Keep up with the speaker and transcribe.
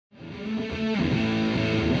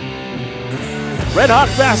Red Hawk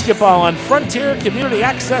basketball on Frontier Community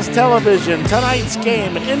Access Television. Tonight's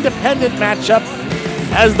game, an independent matchup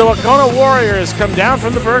as the Wahconah Warriors come down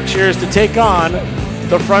from the Berkshires to take on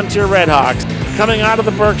the Frontier Red Hawks. Coming out of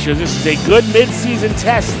the Berkshires, this is a good mid-season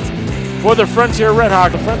test for the Frontier Red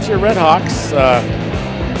Hawks. The Frontier Red Hawks,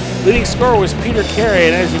 leading scorer was Peter Carey,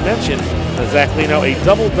 and as you mentioned, Zach Lino, a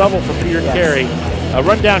double-double for Peter Carey.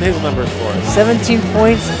 Run down his numbers for us. 17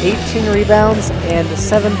 points, 18 rebounds, and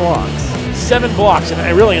 7 blocks. 7 blocks,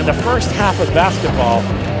 and really in the first half of basketball,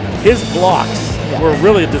 his blocks were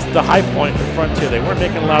really the high point for Frontier. They weren't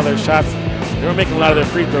making a lot of their shots. They weren't making a lot of their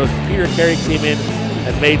free throws. Peter Carey came in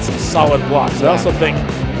and made some solid blocks. I also think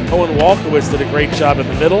Owen Wahconah did a great job in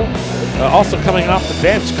the middle. Also coming off the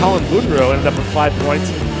bench, Colin Boudreau ended up with 5 points.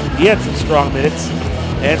 He had some strong minutes.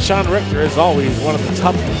 And Sean Richter, as always, one of the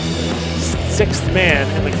top 6th man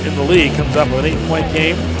in the league, comes up with an 8-point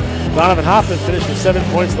game. Donovan Hoffman finished with 7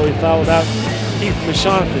 points, though he fouled out. Keith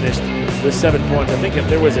Michon finished with 7 points. I think if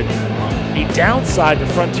there was a downside to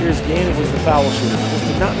Frontier's game, it was the foul shooting. They just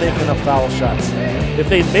did not make enough foul shots. If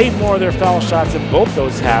they made more of their foul shots in both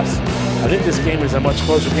those halves, I think this game is a much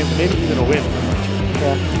closer game, maybe even a win.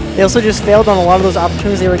 Yeah. They also just failed on a lot of those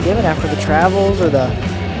opportunities they were given after the travels or the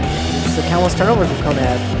countless turnovers Wahconah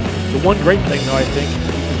had. The one great thing, though, I think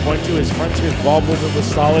you can point to is Frontier's ball movement was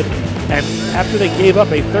solid. And after they gave up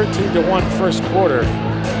a 13-1 first quarter,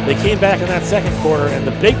 they came back in that second quarter, and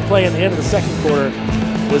the big play in the end of the second quarter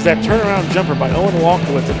was that turnaround jumper by Owen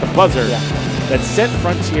Wahconah at the buzzer that sent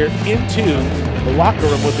Frontier into the locker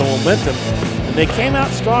room with the momentum. And they came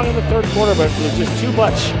out strong in the third quarter, but it was just too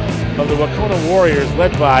much of the Wahconah Warriors,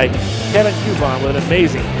 led by Kevin Cuban with an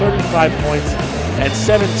amazing 35 points and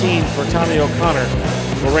 17 for Tommy O'Connor,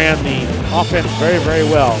 who ran the offense very, very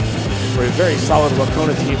well for a very solid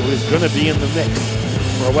Wahconah team who is going to be in the mix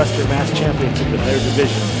for a Western Mass Championship in their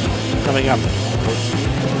division coming up.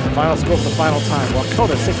 The final score for the final time,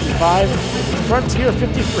 Wahconah 65, Frontier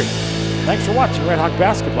 53. Thanks for watching Red Hawk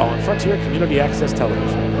basketball on Frontier Community Access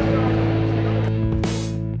Television.